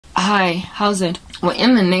Hi, how's it? We're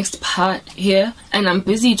in the next part here, and I'm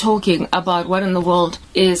busy talking about what in the world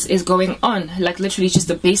is going on. Like literally just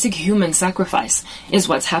the basic human sacrifice is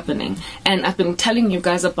what's happening. And I've been telling you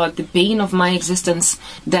guys about the bane of my existence,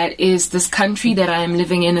 that is this country that I am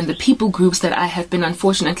living in and the people groups that I have been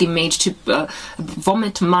unfortunately made to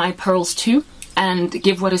vomit my pearls to and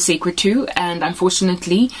give what is sacred to. And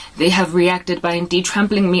unfortunately they have reacted by indeed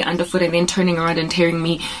trampling me underfoot and then turning around and tearing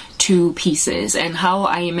me to pieces. And how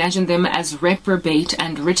I imagine them as reprobate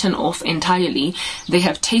and written off entirely. They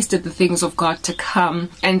have tasted the things of God to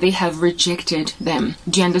come and they have rejected them.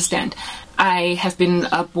 Do you understand? I have been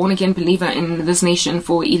a born-again believer in this nation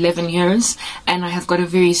for 11 years, and I have got a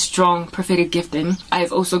very strong prophetic gifting.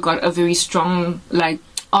 I've also got a very strong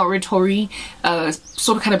oratory,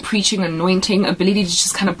 sort of kind of preaching, anointing, ability to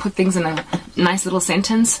just kind of put things in a nice little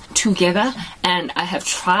sentence together. And I have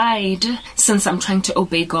tried, since I'm trying to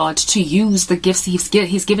obey God, to use the gifts he's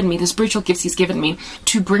given me, the spiritual gifts he's given me,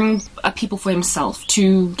 to bring a people for himself,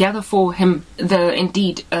 to gather for him the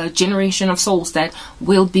indeed generation of souls that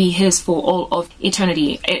will be his for all of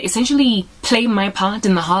eternity. Essentially play my part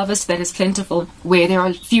in the harvest that is plentiful where there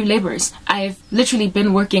are few laborers. I've literally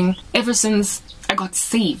been working ever since I got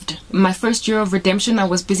saved. My first year of redemption, I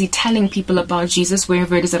was busy telling people about Jesus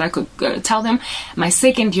wherever it is that I could tell them. My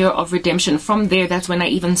second year of redemption, from there, that's when I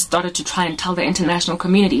even started to try and tell the international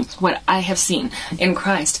community what I have seen in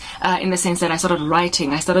Christ, in the sense that I started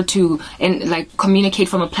writing. I started to communicate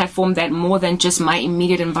from a platform that more than just my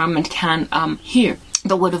immediate environment can hear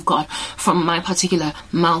the word of God from my particular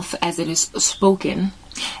mouth as it is spoken.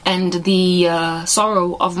 And the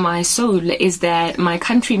sorrow of my soul is that my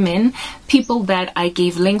countrymen, people that I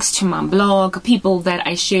gave links to my blog, people that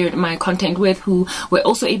I shared my content with, who were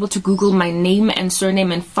also able to Google my name and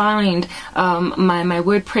surname and find my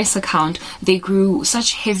WordPress account, they grew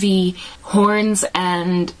such heavy horns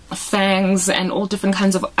and fangs and all different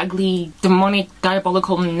kinds of ugly, demonic,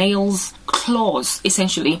 diabolical nails, claws,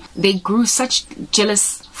 essentially. They grew such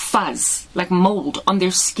jealous fuzz, like mold, on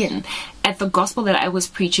their skin at the gospel that I was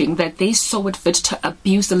preaching, that they saw it fit to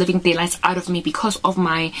abuse the living daylights out of me because of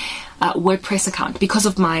my WordPress account, because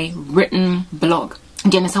of my written blog. Do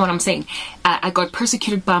you understand what I'm saying? I got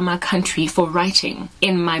persecuted by my country for writing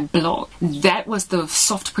in my blog. That was the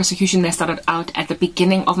soft persecution that started out at the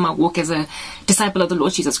beginning of my walk as a disciple of the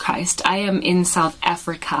Lord Jesus Christ. I am in South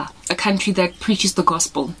Africa, a country that preaches the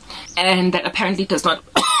gospel and that apparently does not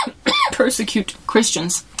persecute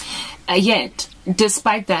Christians. Yet,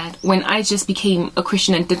 despite that, when I just became a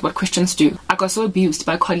Christian and did what Christians do, I got so abused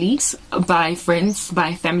by colleagues, by friends,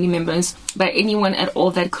 by family members, by anyone at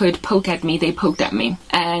all that could poke at me. They poked at me,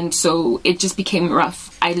 and so it just became rough.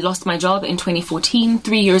 I lost my job in 2014,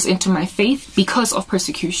 3 years into my faith, because of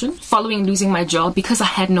persecution. Following losing my job, because I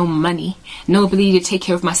had no money, no ability to take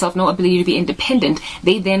care of myself, no ability to be independent,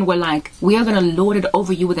 they then were like, we are going to lord it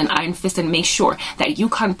over you with an iron fist and make sure that you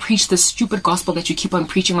can't preach the stupid gospel that you keep on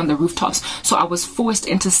preaching on the rooftops. So I was forced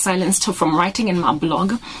into silence from writing in my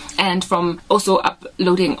blog and from also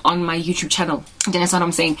uploading on my YouTube channel. That's what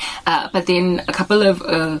I'm saying. But then a couple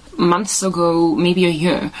of months ago, maybe a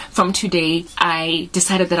year from today, I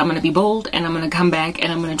decided that I'm going to be bold and I'm going to come back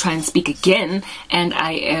and I'm going to try and speak again. And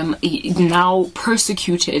I am now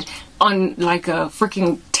persecuted on like a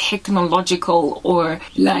freaking technological or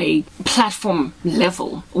like platform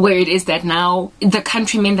level, where it is that now the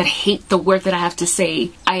countrymen that hate the word that I have to say,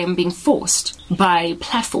 I am being forced by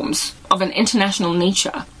platforms of an international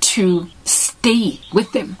nature to stay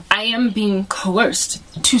with them. I am being coerced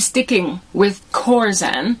to sticking with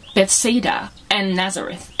Chorazin, Bethsaida, and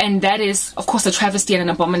Nazareth. And that is, of course, a travesty and an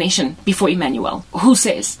abomination before Emmanuel, who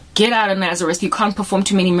says, get out of Nazareth, you can't perform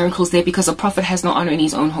too many miracles there because a prophet has no honor in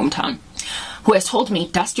his own hometown. Who has told me,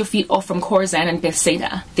 dust your feet off from Chorazin and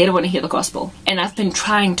Bethsaida. They don't want to hear the gospel. And I've been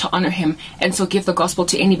trying to honor him and so give the gospel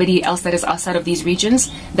to anybody else that is outside of these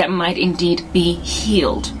regions that might indeed be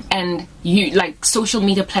healed. And you, like, social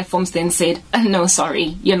media platforms then said, no,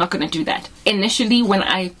 sorry, you're not going to do that. Initially, when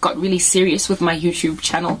I got really serious with my YouTube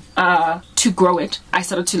channel, to grow it, I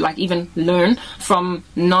started to even learn from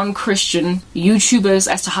non-Christian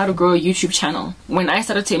YouTubers as to how to grow a YouTube channel. When I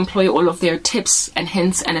started to employ all of their tips and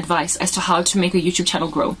hints and advice as to how to make a YouTube channel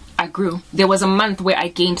grow, I grew. There was a month where I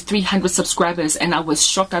gained 300 subscribers and I was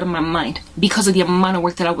shocked out of my mind because of the amount of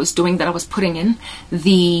work that I was doing, that I was putting in.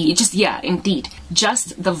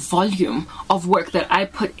 Just the volume of work that I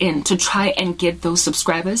put in to try and get those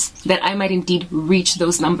subscribers, that I might indeed reach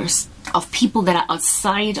those numbers. of people that are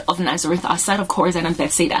outside of Nazareth, outside of Chorazin and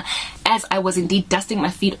Bethsaida. As I was indeed dusting my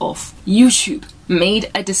feet off, YouTube made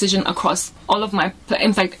a decision across all of my,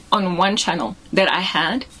 in fact, on one channel that I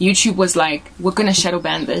had, YouTube was like, we're gonna shadow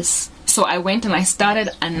ban this. So I went and I started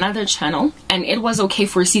another channel, and it was okay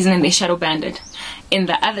for a season, and they shadow banned it. In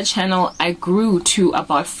the other channel, I grew to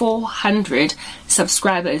about 400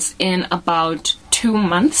 subscribers in about 2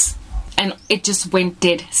 months. And it just went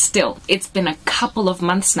dead still. It's been a couple of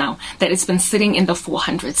months now that it's been sitting in the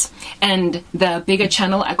 400s. And the bigger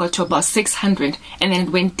channel, I got to about 600, and then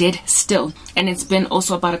it went dead still. And it's been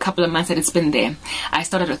also about a couple of months that it's been there. I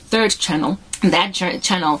started a third channel. That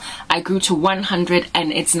channel, I grew to 100,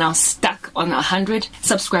 and it's now stuck on 100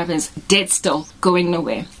 subscribers, dead still, going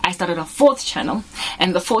nowhere. I started a fourth channel,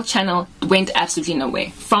 and the fourth channel went absolutely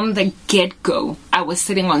nowhere. From the get-go, I was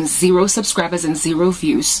sitting on 0 subscribers and 0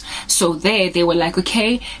 views. So they were like,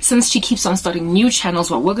 okay, since she keeps on starting new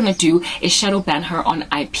channels, what we're gonna do is shadow ban her on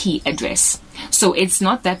IP address. So it's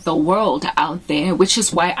not that the world out there, which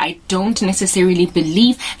is why I don't necessarily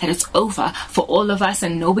believe that it's over for all of us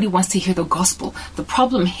and nobody wants to hear the gospel. The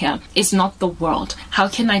problem here is not the world. How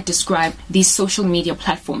can I describe these social media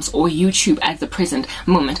platforms or YouTube at the present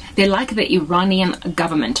moment? They're like the Iranian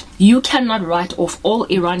government. You cannot write off all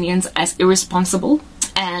Iranians as irresponsible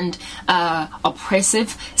and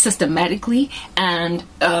oppressive systematically and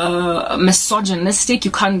misogynistic.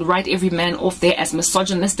 You can't write every man off there as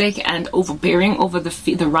misogynistic and overbearing over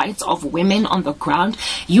the rights of women on the ground.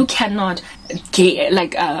 You cannot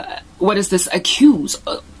accuse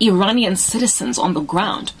Iranian citizens on the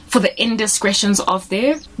ground for the indiscretions of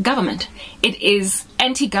their government. It is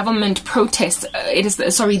anti-government protests.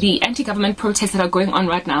 The anti-government protests that are going on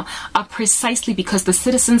right now are precisely because the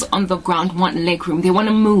citizens on the ground want legroom. They want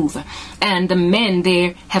to move, and the men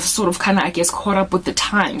there have sort of caught up with the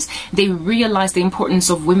times. They realize the importance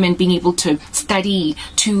of women being able to study,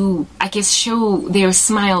 to show their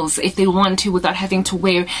smiles if they want to without having to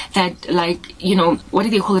wear that, what do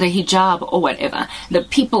they call it, a hijab or whatever. The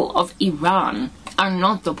people of Iran are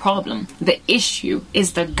not the problem. The issue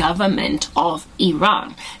is the government of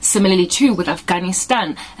Iran. Similarly too with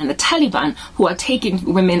Afghanistan and the Taliban, who are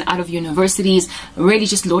taking women out of universities, really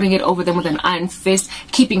just loading it over them with an iron fist,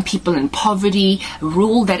 keeping people in poverty,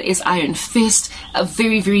 rule that is iron fist, a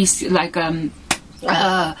very, very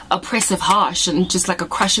oppressive, harsh, and just like a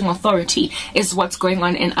crushing authority is what's going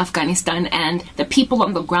on in Afghanistan. And the people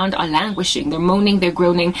on the ground are languishing, they're moaning, they're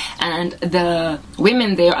groaning, and the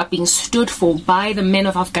women there are being stood for by the men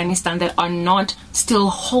of Afghanistan that are not still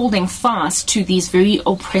holding fast to these very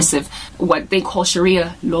oppressive, what they call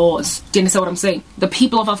Sharia laws. Do you understand what I'm saying? The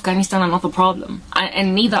people of Afghanistan are not the problem,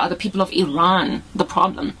 and neither are the people of Iran the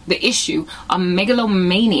problem. The issue are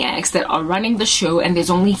megalomaniacs that are running the show, and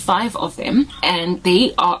there's only 5 of them, and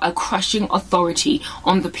they are a crushing authority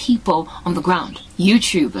on the people on the ground.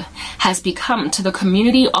 YouTube has become, to the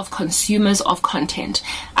community of consumers of content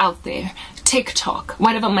out there, TikTok,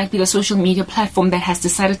 whatever might be the social media platform that has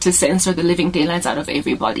decided to censor the living daylights out of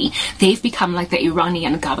everybody, they've become like the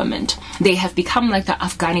Iranian government. They have become like the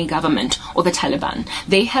Afghani government or the Taliban.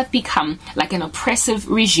 They have become like an oppressive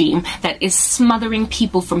regime that is smothering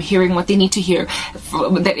people from hearing what they need to hear,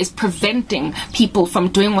 that is preventing people from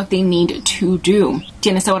doing what they need to do. Do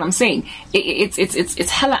you understand what I'm saying?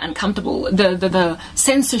 It's hella uncomfortable. The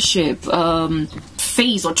censorship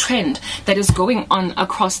phase or trend that is going on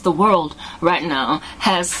across the world right now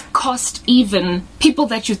has caused even people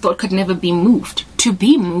that you thought could never be moved to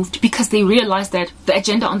be moved, because they realize that the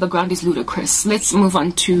agenda on the ground is ludicrous. Let's move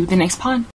on to the next part.